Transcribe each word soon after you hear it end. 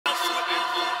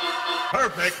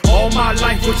Perfect. All my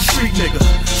life was a street nigga.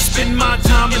 Spend my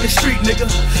time in the street nigga.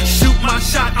 Shoot my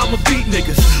shot, I'ma beat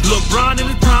niggas. LeBron in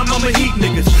his prime, I'ma heat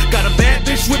niggas. Got a bad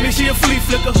bitch with me, she a flea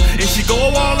flicker. And she go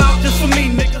all out just for me,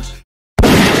 nigga.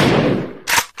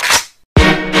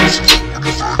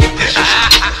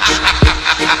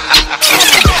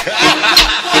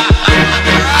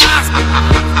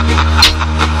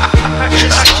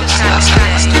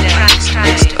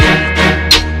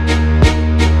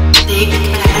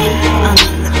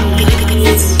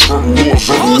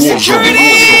 Oh, security!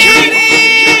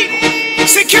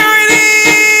 Security!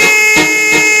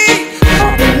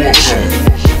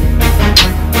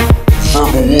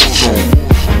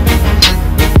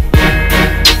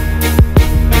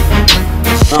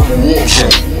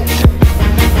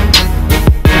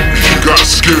 If you got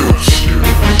skills,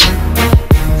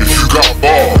 if you got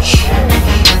bars,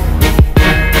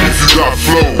 if you got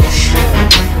flows,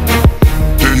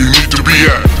 then you need to be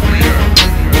at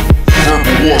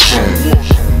Verbal Warzone.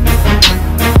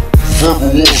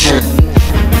 Verbal Warzone.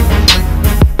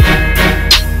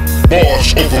 Bars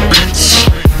over beats.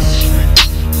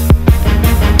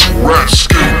 Rap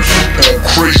skills on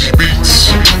crazy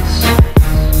beats.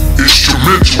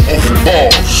 Instrumental over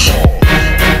bars.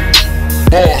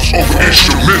 Bars over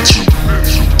instrumental.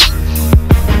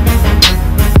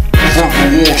 Verbal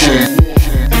Warzone.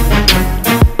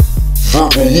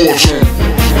 Verbal Warzone.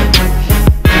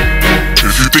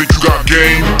 If you think you got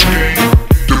game,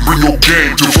 then bring your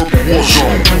game to Verbal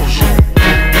Warzone.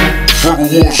 Verbal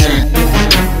Warzone.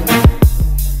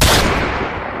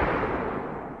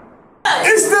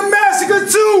 It's the Massacre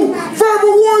 2!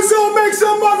 Verbal Warzone, make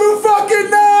some motherfucking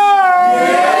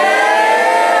noise!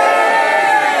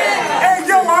 Hey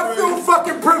yo, I feel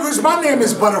fucking privileged. My name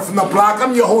is Butter from the Block.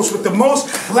 I'm your host with the most.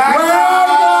 You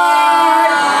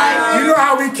know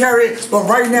how we carry it, but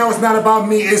right now it's not about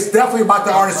me. It's definitely about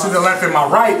the artists to the left and my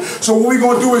right. So what we're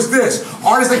gonna do is this.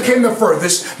 Artist that came the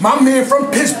furthest, my man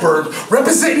from Pittsburgh,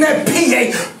 representing that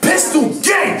PA, Pistol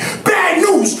Gang, Bad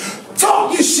News.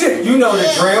 Talk your shit. You know the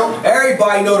drill.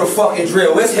 Everybody know the fucking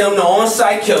drill. It's him, the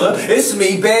on-site killer. It's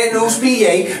me, Bad News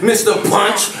PA, Mr.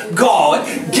 Punch God.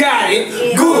 Got it.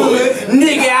 Good.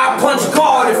 Nigga, I punch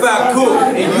God if I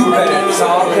could. And you better. It's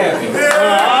all happy.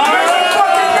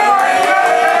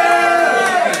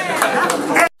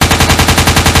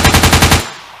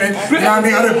 You know what I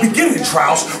mean? At the beginning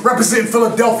trials, representing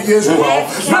Philadelphia as well.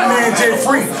 My man Jay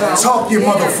Free, talk your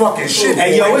motherfucking shit.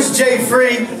 Hey yo, it's Jay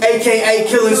Free, aka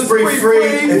Killing Spree Free.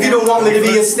 If you don't want me to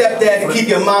be your stepdad to keep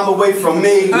your mom away from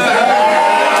me.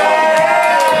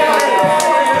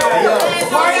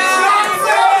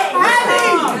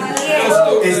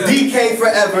 It's DK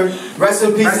forever. Rest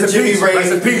in peace to Jimmy Ray.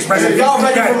 Rest in peace. If y'all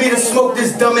ready for me to smoke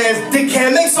this dumbass dick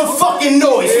can, make some fucking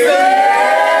noise.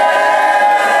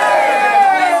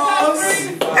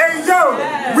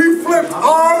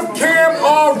 Off cam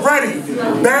already.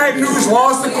 Bad News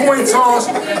lost the coin toss,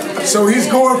 so he's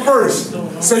going first.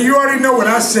 So you already know what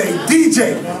I say.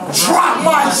 DJ, drop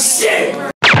my shit.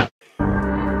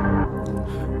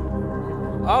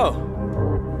 Oh.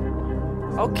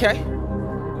 Okay.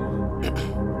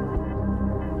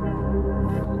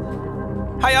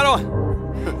 How y'all doing?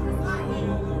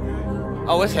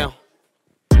 Oh, it's him.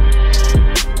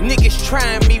 Niggas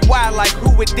trying me wild like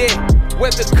who it did.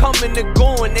 Whether coming or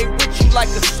going, they with you like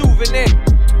a souvenir.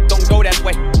 Don't go that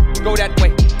way, go that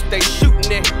way. They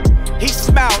shooting it. He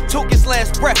smiled, took his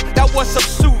last breath. That was some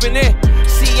souvenir.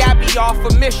 See, I be off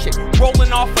a mission,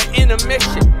 rolling off an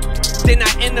intermission. Then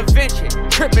I intervention,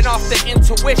 tripping off the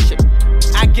intuition.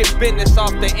 I get business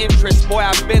off the interest, boy,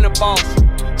 I've been a boss.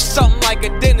 Something like a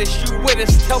dentist, you with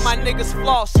us, tell my niggas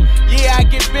floss. Yeah, I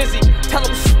get busy, tell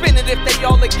them spin it if they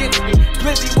all against me.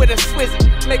 Glizzy with a swizzy,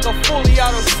 make a fully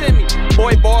auto semi.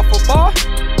 Boy, bar for bar,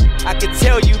 I can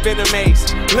tell you been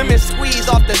amazed. Lemon squeeze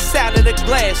off the side of the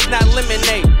glass, not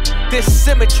lemonade. This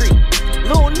symmetry,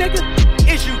 little nigga,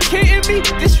 is you kidding me?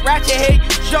 This ratchet head, you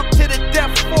jump to the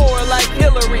death floor like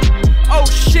Hillary. Oh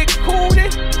shit, cool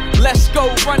then? Let's go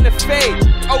run the fade.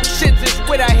 Oh shit, is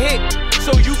what I hit.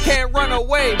 So you can't run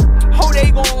away. Ho,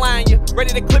 they gon' line you,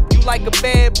 ready to clip you like a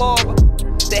bad barber.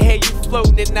 The head you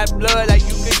floating in that blood like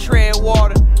you can tread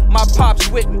water. My pops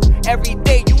with me every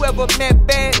day. You ever met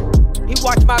Bad? He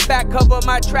watch my back, cover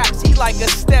my tracks. He like a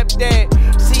stepdad.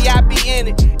 See, I be in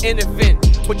it, innovative,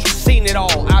 but you seen it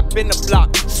all. I been the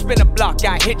block, spin a block,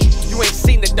 I hit you. You ain't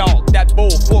seen the dog. That bull,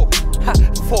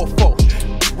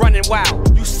 4-4, running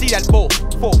wild. You see that bull,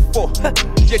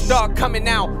 4-4. Your dog coming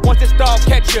out. Once this dog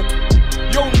catch you,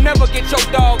 you'll never get your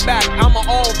dog back. I'm an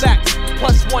all that.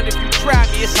 +1 if you try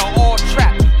me, it's an all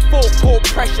trap. Full court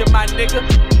pressure, my nigga.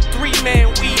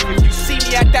 3-man weave. If you see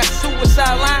me at that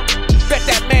suicide line, bet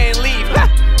that man leave.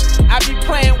 I be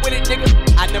playing with it, nigga.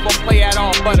 I never play at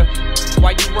all, butter.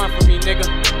 Why you run from me, nigga?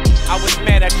 I was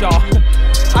mad at y'all.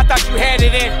 I thought you had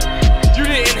it in. You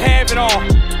didn't have it all.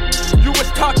 You was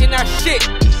talking that shit,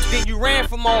 then you ran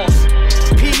from us.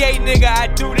 PA, nigga, I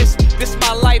do this. This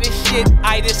my lightest shit.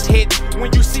 I just hit.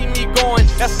 When you see me going,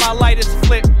 that's my lightest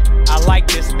flip. I like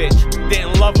this bitch.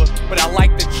 Didn't love her, but I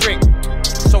like the trick.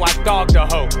 So I dogged the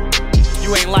hoe.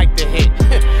 You ain't like the hit.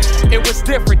 It was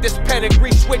different, this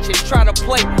pedigree switching. Try to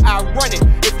play, I run it.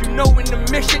 If you know in the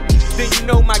mission, then you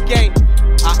know my game.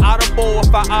 I oughta bowl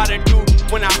if I oughta do.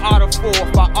 When I oughta fall,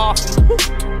 if I often,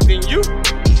 then you,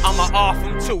 I'ma off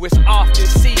them too. It's often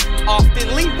see,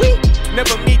 often leave. We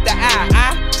never meet the eye.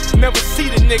 I never see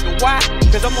the nigga. Why?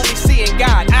 Cause I'm only seeing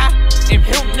God. I am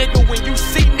him, nigga. When you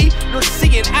see me, you're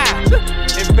seeing I.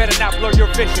 And better not blur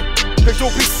your vision, cause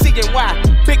you'll be seeing why.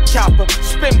 Big chopper,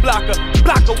 spin blocker,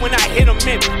 blocker when I hit him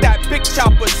in. That big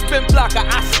chopper, spin blocker,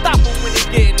 I stop him when they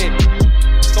getting in.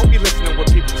 Don't be listening to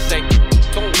what people say.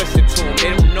 Don't listen to them, they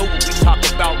don't know what we talk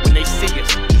about when they see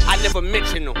us. I never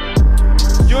mention them.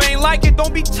 You ain't like it,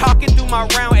 don't be talking through my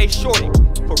round, hey shorty.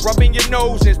 For rubbing your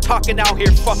nose and talking out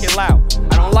here fucking loud.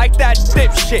 I don't like that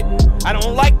dip shit. I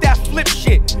don't like that flip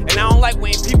shit. And I don't like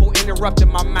when people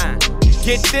interrupting my mind.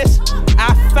 Get this,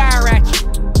 I fire at you.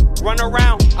 Run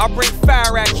around, I'll bring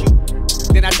fire at you.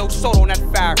 Then I throw salt on that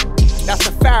fire. That's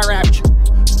a fire at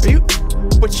you.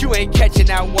 But you ain't catching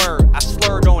that word. I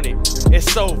slurred on it.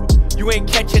 It's over. You ain't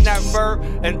catching that verb.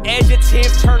 An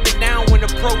adjective turned it down when the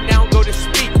pronoun go to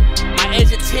speak. My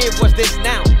adjective was this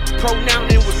noun.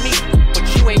 Pronouning with me. But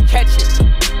you ain't catching.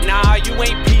 Nah, you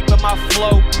ain't peeping my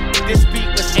flow. This beat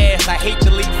was ass. I hate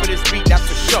the lead for this beat. That's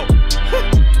for sure.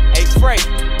 Hey, Frank.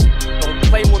 Don't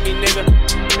play with me, nigga.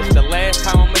 It's the last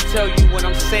time I'ma tell you what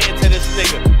I'm saying to this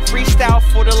nigga. Freestyle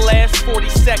for the last 40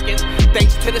 seconds,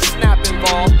 thanks to the snap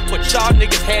involved. But y'all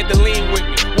niggas had to lean with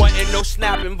me, wasn't no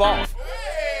snap involved.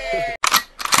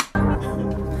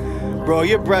 Bro,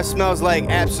 your breath smells like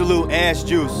absolute ass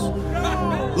juice.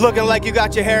 Looking like you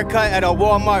got your hair cut at a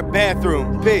Walmart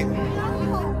bathroom. Pete,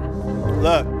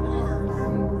 look,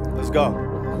 let's go.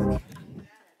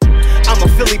 I'm a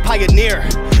Philly pioneer.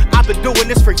 I've been doing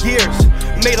this for years.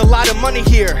 Made a lot of money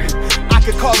here. I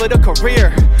could call it a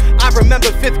career. I remember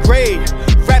 5th grade,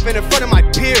 rapping in front of my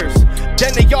peers.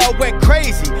 Then they all went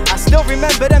crazy. I still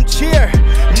remember them cheer.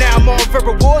 Now I'm on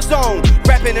Verbal Warzone,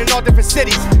 rapping in all different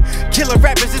cities. Killing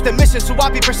rappers is the mission, so I'll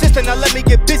be persistent. Now let me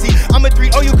get busy. I'm a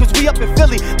 3-0 cause we up in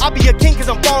Philly. I'll be a king cause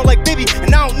I'm ballin' like BABYY.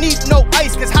 And I don't need no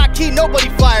ice cause high key nobody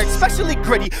fired, especially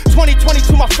gritty.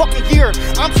 2022 my fucking year.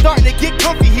 I'm starting to get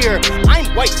comfy here. I'm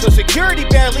white so security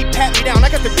barely pat me down. I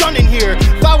got the gun in here.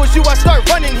 If I was you I'd start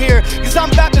running here, cause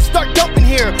I'm about to start dumping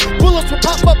here. Bullets will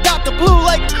pop up out the blue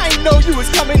like I ain't know you was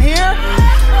coming here.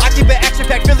 I keep it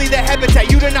action-packed, Philly the habitat.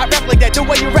 You do not rap like that, the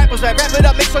way you rap was right. Wrap it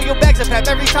up, make sure your bags are packed.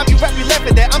 Every time you rap, you laugh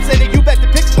at that. I'm saying you back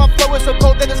to pick my flow is so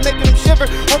cold that it's making them shiver.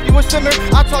 Hope you a swimmer,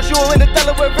 I toss you all in the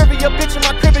Delaware River. Your bitch in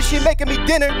my crib and she making me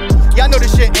dinner. Y'all know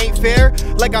this shit ain't fair,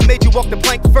 like I made you walk the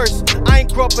plank first. I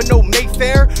ain't grew up in no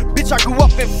Mayfair, bitch I grew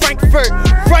up in Frankfurt.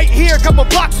 Right here, couple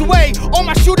blocks away, all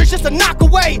my shooters just a knock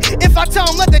away. If I tell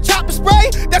them let the chopper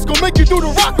spray, that's gonna make you do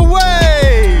the rock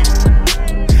away.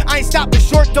 I ain't stopping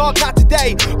short, dog, not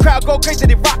today. Crowd go crazy,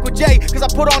 they rock with Jay. Cause I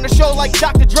put on the show like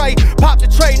Dr. Dre. Pop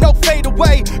the tray, no fade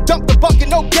away. Dump the bucket,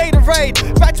 no Gatorade.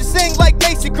 Ratchet sing like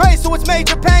Macy Gray, so it's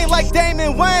major pain like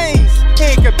Damon Wayans.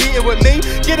 He ain't competing with me.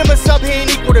 Get him a sub, he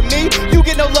ain't equal to me. You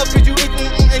get no love cause you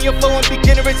eat and your flow and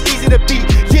beginner, it's easy to beat.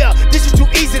 Yeah, this is too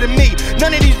easy to me.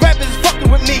 None of these rappers is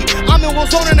fucking with me. I'm in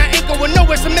Warzone and I ain't going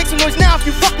nowhere, so make some noise now if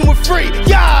you fucking with free.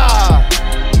 Yeah!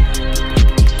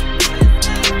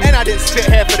 And I didn't spit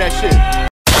half of that shit.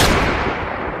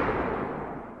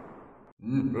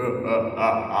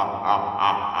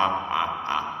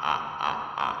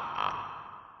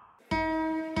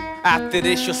 After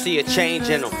this, you'll see a change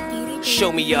in them.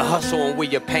 Show me your hustle and where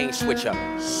your pain switch up.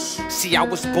 See, I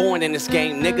was born in this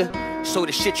game, nigga. So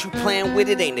the shit you playing with,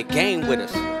 it ain't a game with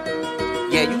us.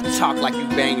 Yeah, you talk like you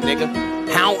bang, nigga.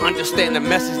 I don't understand the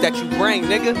message that you bring,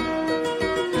 nigga.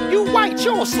 You white,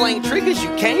 you don't slang triggers.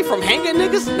 You came from hanging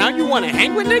niggas, now you wanna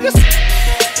hang with niggas?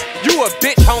 You a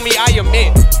bitch, homie, I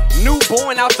admit.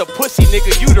 Newborn out the pussy,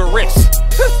 nigga, you the risk.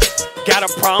 Got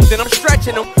a problem, then I'm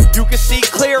stretching them. You can see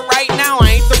clear right now,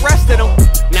 I ain't the rest of them.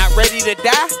 Not ready to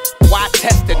die? Why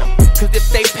testing them? Cause if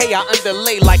they pay, I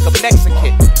underlay like a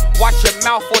Mexican. Watch your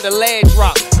mouth or the leg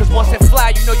drop. Cause once it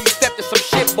fly, you know you stepped to some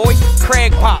shit, boy.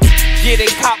 Craig pop. Yeah, they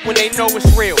cop when they know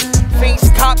it's real. Fiends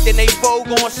cop, then they vogue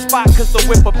on spot cause the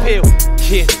whip appeal.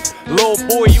 Yeah, little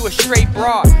boy, you a straight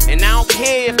broad. And I don't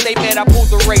care if they mad I pulled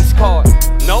the race card.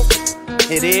 Nope.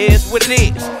 It is what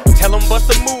it is. Tell them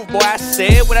bust a move, boy. I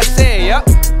said what I said, yup.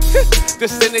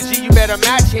 This energy, you better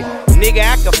match it. Nigga,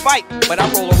 I can fight, but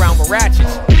I roll around with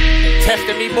ratchets.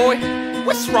 Testing me, boy?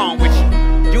 What's wrong with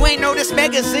you? You ain't know this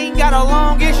magazine got a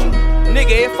long issue?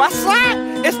 Nigga, if I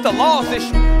slide, it's the law's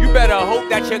issue. You better hope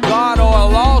that your God or a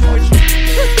law's with you.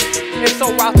 It's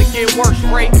so about to get worse,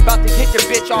 Ray. About to get your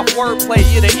bitch off wordplay,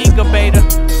 you the incubator.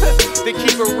 To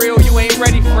keep it real, you ain't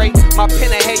ready, Frey. My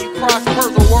pen ahead, you cross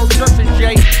words or word Justin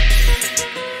J.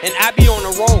 And I be on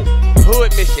the road,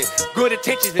 hood mission, good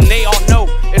intentions, and they all know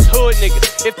it's hood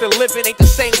niggas. If the living ain't the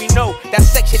same, we know that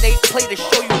Section 8 play to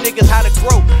show you niggas how to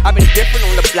grow. I've been different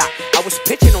on the block, I was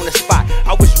pitching on the spot.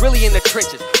 I was really in the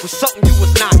trenches with something you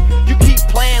was not. You keep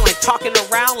playing like talking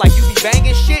around like you be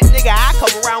banging shit, nigga. I come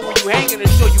around when you hanging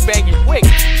and show you banging quick.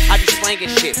 I be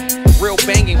slanging shit, real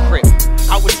banging crip.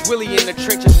 I was really in the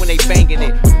trenches when they banging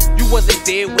it. You wasn't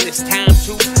there when it's time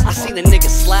to. I seen a nigga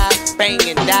slide, bang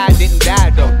and die, didn't die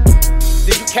though.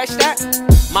 Did you catch that?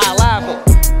 My alive,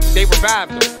 they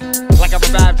revived him. Like I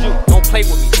revived you, don't play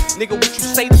with me. Nigga, what you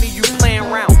say to me, you playing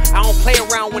around. I don't play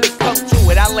around when it comes to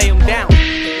it, I lay them down.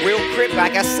 Real crip,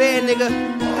 like I said, nigga.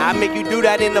 I make you do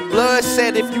that in the blood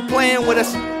set if you playing with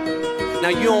us. Now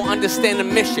you don't understand the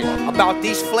mission. About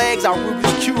these flags, I'll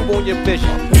Rubik's Cube on your vision.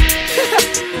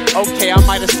 Okay, I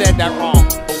might have said that wrong,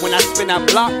 but when I spin that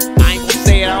block, I ain't gonna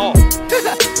say it at all.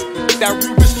 That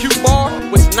Rubik's Cube bar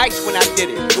was nice when I did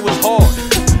it. It was hard.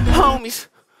 Homies.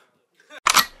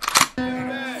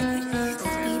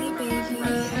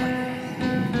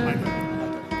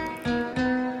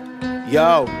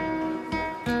 Yo,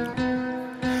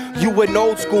 you an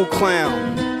old school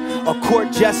clown, a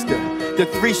court jester. The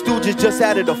Three Stooges just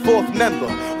added a fourth member.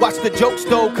 Watch the jokes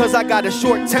though, cause I got a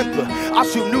short temper. I'll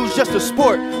shoot Newz just a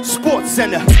sports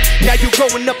center. Now you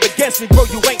going up against me, bro,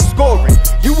 you ain't scoring.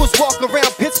 You was walking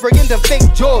around Pittsburgh in them fake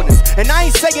Jordans. And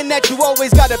I ain't saying that you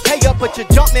always gotta pay up, but your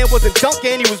jump man wasn't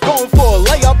dunking, he was going for a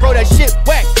layup, bro, that shit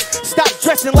whack. Stop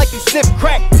dressing like you sniff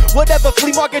crack. Whatever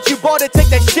flea market you bought it, take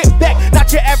that shit back.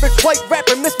 Not your average white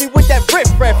rapper, miss me with that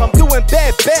riff-raff. I'm doing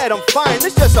bad, I'm fine,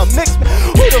 it's just a mix.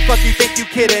 Who the fuck you think you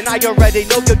kidding? I already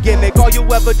know your gimmick. All you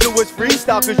ever do is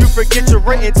freestyle, cause you forget your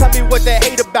written. Tell me what they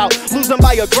hate about, losing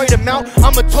by a great amount.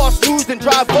 I'ma toss Newz and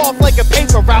drive off like a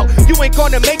paper route. You ain't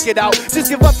gonna make it out, just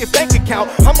give up your bank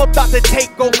account. I'm about to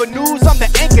take over Newz, I'm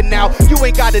the anchor now. You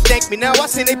ain't gotta thank me now, I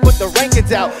seen they put the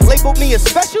rankings out. Labeled me a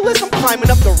specialist, I'm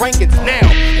climbing up the rankings now.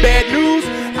 Bad news,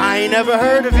 I ain't never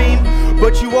heard of him,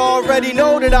 but you already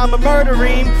know that I'm a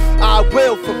murdering. I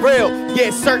will, for real,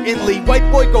 yeah, certainly. White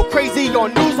boy go crazy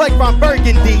on Newz like Ron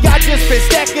Burgundy. I just been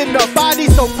stacking the body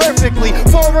so perfectly.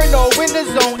 4-0 in the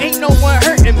zone, ain't no one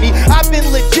hurting me. I've been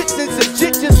legit since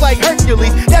legit just like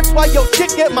Hercules. That's why your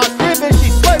chick at my crib and she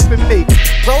slurping me.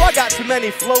 Bro, I got too many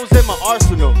flows in my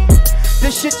arsenal.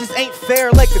 This shit just ain't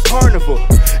fair like a carnival.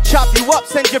 Chop you up,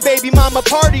 send your baby mama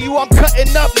party you. I'm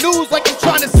cutting up Newz like I'm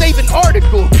trying to save an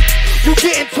article. You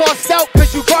getting tossed out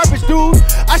cause you garbage, dude.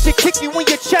 I should kick you in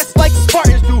your chest like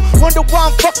Spartans do. Wonder why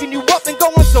I'm fucking you up and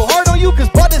going so hard on you, cause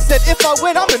Butter said if I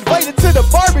win I'm invited to the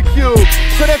barbecue.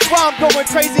 So that's why I'm going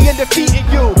crazy and defeating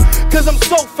you, cause I'm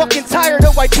so fucking tired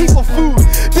of white people food.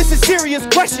 This is a serious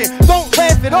question, don't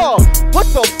laugh at all. What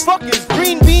the fuck is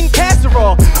green bean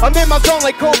casserole? I'm in my zone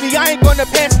like Kobe, I ain't gonna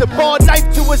pass the ball. Knife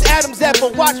to his Adam's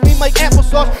apple, watch me make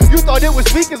applesauce. You thought it was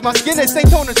weak cause my skin is St.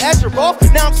 Toners Astronaut.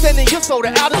 Now I'm sending your soul to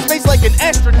outer space like an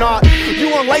astronaut.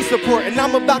 You on life support and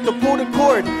I'm about to pull the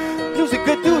cord. Newz a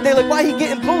good dude, they like, why he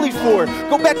getting bullied for?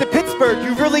 Go back to Pittsburgh,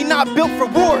 you really not built for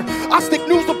war. I stick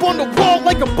Newz up on the wall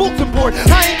like a bulletin board.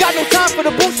 I ain't got no time for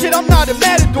the bullshit, I'm not a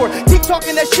matador. Keep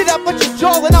talking that shit out but your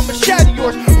jaw and I'ma shatter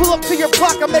yours. Pull up to your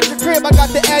block, I'm at your crib, I got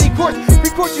the Addy course.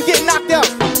 Record you get knocked out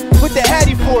with the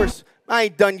Hattie force. I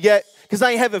ain't done yet, cause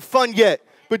I ain't having fun yet.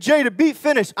 But Jay, the beat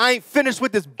finished, I ain't finished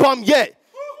with this bum yet.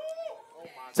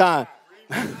 Time.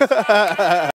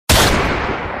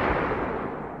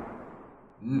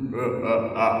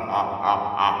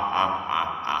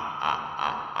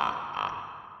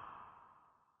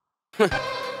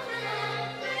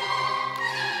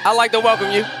 I'd like to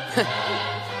welcome you.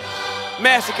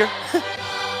 Massacre.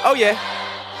 Oh yeah,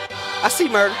 I see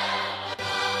murder.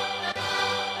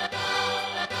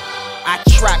 I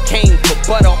trap cane for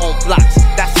butter on blocks,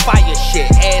 that's fire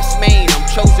shit. Ass main, I'm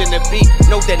chosen to be,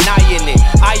 no denying it.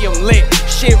 I am lit,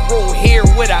 shit rule here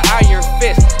with an iron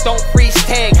fist. Don't freeze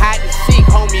tag, hide and seek,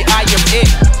 homie, I am it.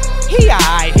 He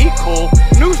alright, he cool,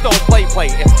 Newz don't play.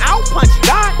 If I'll punch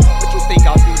God, what you think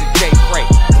I'll do to Jay Frey?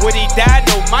 Would he die?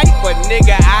 No mic, but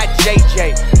nigga, I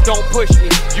JJ. Don't push me,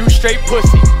 you straight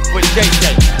pussy, but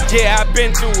JJ. Yeah, I've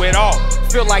been through it all.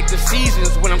 Feel like the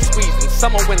seasons when I'm squeezing,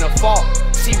 summer, winter, fall.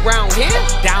 See, round here,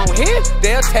 down here,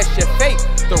 they'll test your fate.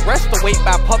 The rest will wait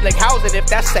by public housing if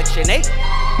that's Section 8.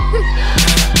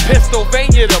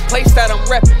 Pennsylvania, the place that I'm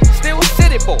reppin', still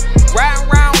city boy. Riding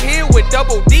round here with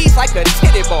double D's like a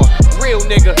titty boy. Real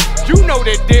nigga, you know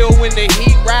the deal when the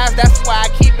heat rise. That's why I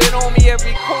keep it on me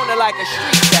every corner like a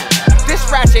street down. This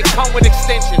ratchet come with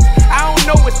extensions. I don't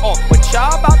know it's off, but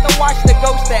y'all about to watch the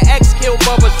ghost of X kill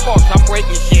Bubba's Sparks. I'm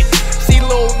breaking shit. See,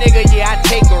 little nigga, yeah, I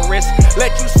take a risk.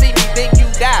 Let you see me, then you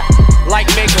die. Like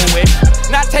Make-A-Wish.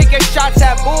 Not taking shots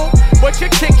at bull, but your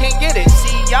chick can't get it.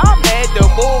 See, y'all mad, the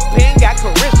bullpen got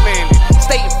charisma in it.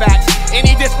 Stating facts,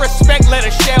 any disrespect, let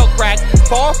a shell crack.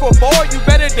 Bar for bar, you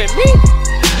better than me?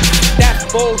 That's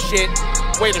bullshit.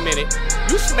 Wait a minute,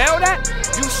 you smell that?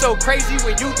 You so crazy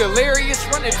when you delirious,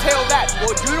 run and tell that.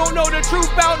 Well, you don't know the truth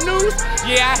about Newz?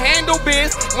 Yeah, I handle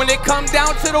biz. When it comes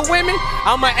down to the women,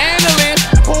 I'm an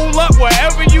analyst. Pull up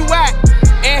wherever you at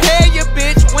and hair your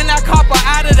bitch when I cop her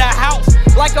out of the house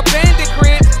like a bandit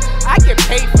crib. I get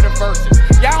paid for the verses.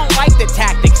 Y'all don't like the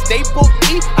tactics. They book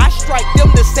me, I strike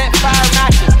them to set fire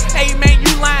matches. Hey man,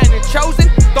 you lying and chosen?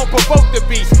 Don't provoke the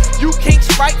beast. You can't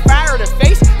strike fire to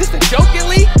face. This the joking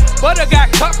league? Butter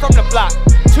got cut from the block.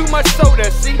 Too much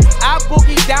soda, see? I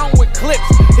boogie down with clips.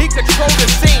 He control the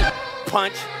scene.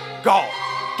 Punch, guard.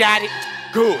 Got it?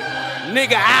 Good.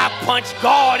 Nigga, I punch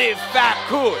guard if I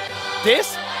could.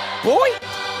 This? Boy?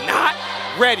 Not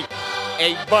ready.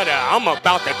 Hey, butter, I'm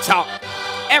about to talk.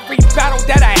 Every battle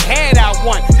that I had, I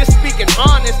won. Just speaking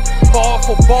honest. Bar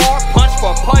for bar, punch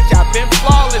for punch, I've been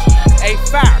flawless. Hey,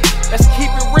 fire, let's keep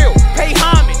it real. Pay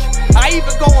homage. I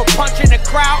even go and punch in the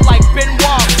crowd like Ben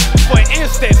Wallace. For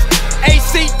instance,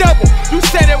 AC double, you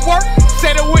said it worked,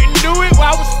 said it wouldn't do it,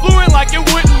 well I was fluent like it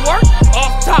wouldn't work.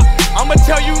 Off top, I'ma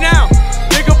tell you now,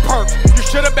 nigga perks, you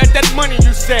should've bet that money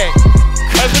you said,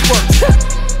 cause it works.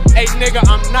 Hey nigga,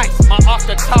 I'm nice, my off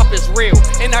the top is real,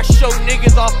 and I show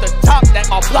niggas off the top that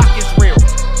my block is real.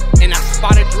 And I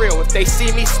spot a drill, if they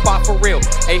see me, spot for real.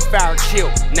 Hey fire, chill,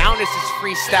 now this is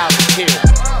freestyle and kill.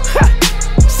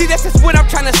 See, this is what I'm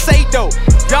trying to say though.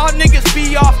 Y'all niggas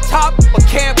be off top, but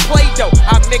can't play though.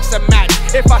 I mix a match.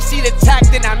 If I see the tack,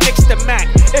 then I mix the Mac.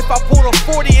 If I pull the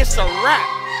 40, it's a wrap.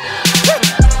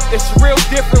 It's real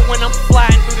different when I'm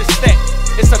flying through the set.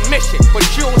 It's a mission, but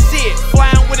you'll see it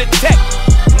flying with a tech.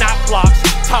 Not blocks,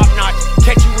 top notch,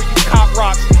 catch you where you cop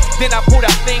rocks. Then I pull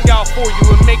that thing out for you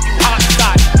and make you hot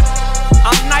scotch.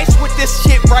 I'm nice with this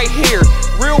shit right here,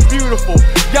 real beautiful.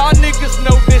 Y'all niggas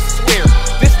know this swear.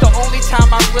 This the only time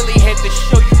I really had to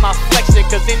show you my flexing,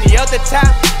 cause any other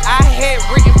time I had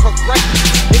written progression.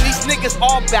 And these niggas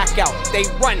all back out, they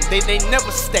run, they never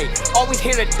stay. Always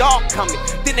hear the dog coming,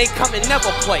 then they come and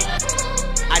never play.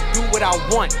 I do what I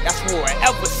want, that's where I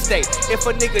ever stay. If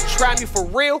a nigga try me for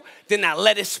real, then I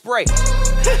let it spray.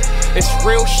 It's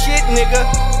real shit, nigga.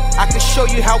 I can show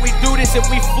you how we do this if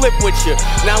we flip with you.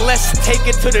 Now let's take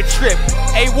it to the trip.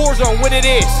 Hey, Warzone, what it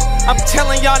is? I'm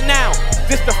telling y'all now,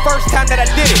 this the first time that I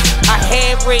did it. I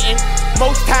had written,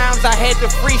 most times I had to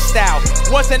freestyle.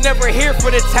 Wasn't ever here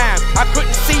for the time, I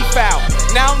couldn't see foul.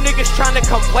 Now niggas trying to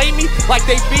complain me like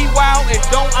they be wild and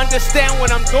don't understand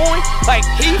what I'm doing. Like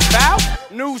he foul,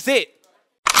 Newz it.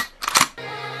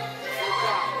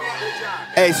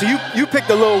 Hey, so you picked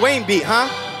the Lil Wayne beat,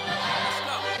 huh?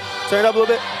 Turn it up a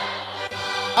little bit.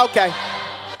 Okay.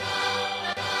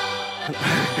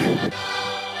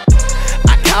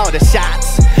 I call the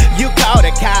shots, you call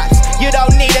the cops. You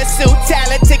don't need a suit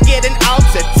talent to get an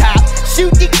altar top.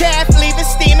 Shoot the calf, leave it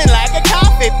steaming like a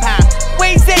coffee pot.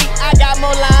 Wait, I got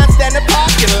more lines than the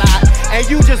parking lot. And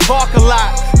you just bark a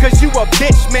lot, cause you a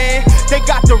bitch, man. They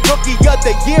got the rookie of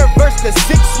the year versus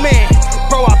the 6th man.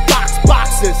 Bro, I box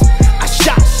boxes, I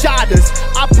shot shotters.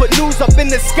 I put Newz up in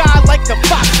the sky like the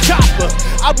Fox chopper.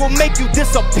 I will make you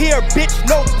disappear, bitch,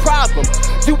 no problem.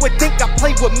 You would think I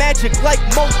play with magic like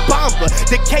Mo Bamba.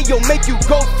 The KO make you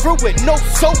go through it, no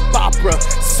soap opera.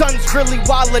 Sun's really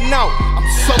wildin' out, I'm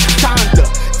so kinda.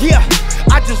 Yeah,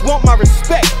 I just want my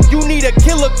respect. You need a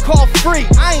killer, call free,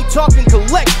 I ain't talking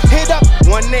collect. Hit up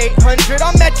 1-800,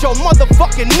 I'm at your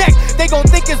motherfucking neck. They gon'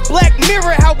 think it's Black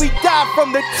Mirror how we die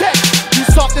from the tech. You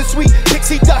soft and sweet,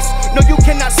 pixie dust, no you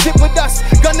cannot sit with us.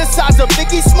 Gun the size of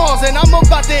Biggie Smalls and I'm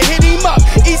about to hit him up.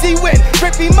 Easy win,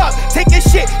 rip him up, take his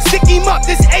shit, stick him up.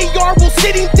 This AR will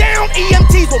sit him down,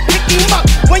 EMTs will pick him up.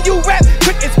 When you rap,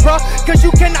 quick it's bruh, cause you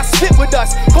cannot spit with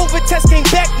us. COVID test came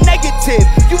back negative,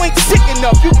 you ain't sick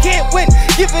enough. You can't win,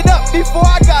 give it up before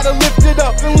I gotta lift it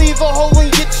up and leave a hole in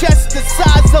your chest the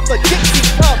size of a Dixie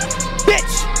cup.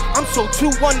 Bitch, I'm so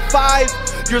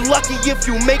 215, you're lucky if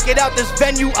you make it out this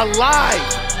venue alive.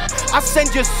 I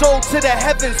send your soul to the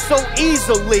heavens so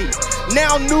easily.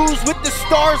 Now Newz with the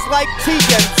stars like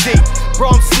TMZ.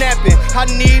 Bro, I'm snapping, I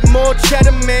need more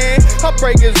cheddar, man. I'll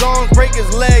break his arms, break his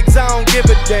legs, I don't give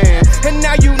a damn. And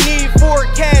now you need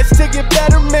forecasts to get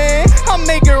better, man. I'll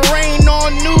make it rain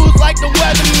on Newz like the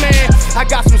weatherman. I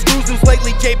got some screws loose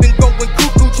lately, Jay been going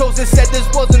cuckoo. Chosen said this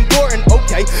was important,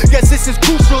 okay. Guess this is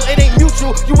crucial, it ain't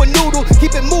mutual. You a noodle,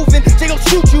 keep it moving, Jay gon'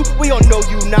 shoot you. We all know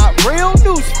you not real,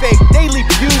 Newz fake, Daily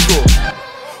Bugle.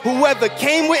 Whoever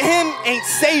came with him ain't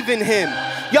saving him.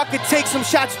 Y'all could take some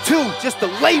shots too, just to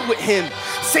lay with him.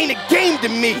 This ain't a game to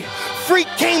me. Freak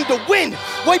came to win.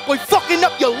 White boy fucking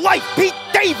up your life, Pete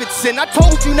Davidson. I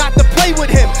told you not to play with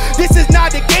him. This is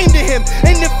not a game to him.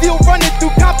 In the field running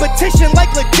through competition like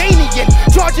Ladanian.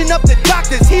 Charging up the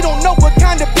doctors, he don't know what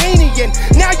kind of pain he in.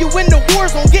 Now you in the war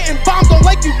zone getting bombed on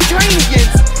like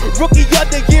Ukrainians. Rookie of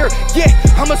the year, yeah,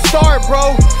 I'm a star,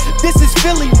 bro. This is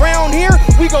Philly, round here,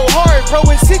 we go hard, bro.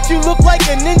 And since you look like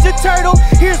a Ninja Turtle,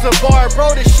 here's a bar,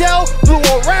 bro. The shell blew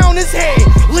around his head,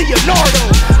 Leonardo.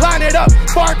 Line it up,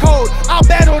 barcode, I'll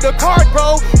battle the card,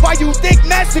 bro. Why you think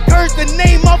Massacre's the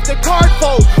name of the card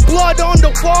fold? Blood on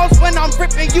the walls when I'm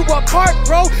ripping you apart,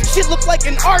 bro. Shit look like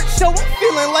an art show, I'm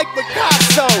feeling like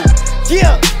Picasso.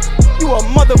 Yeah, you a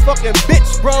motherfucking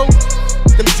bitch, bro.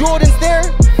 Them Jordans there,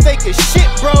 fake as shit,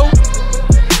 bro.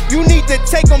 You need to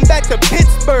take them back to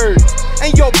Pittsburgh.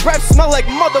 And your breath smell like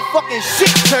motherfucking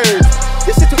shit turds.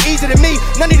 This is too easy to me.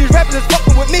 None of these rappers is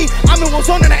fucking with me. I'm in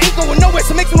Warzone and I ain't going nowhere,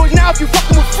 so make some noise now if you fuck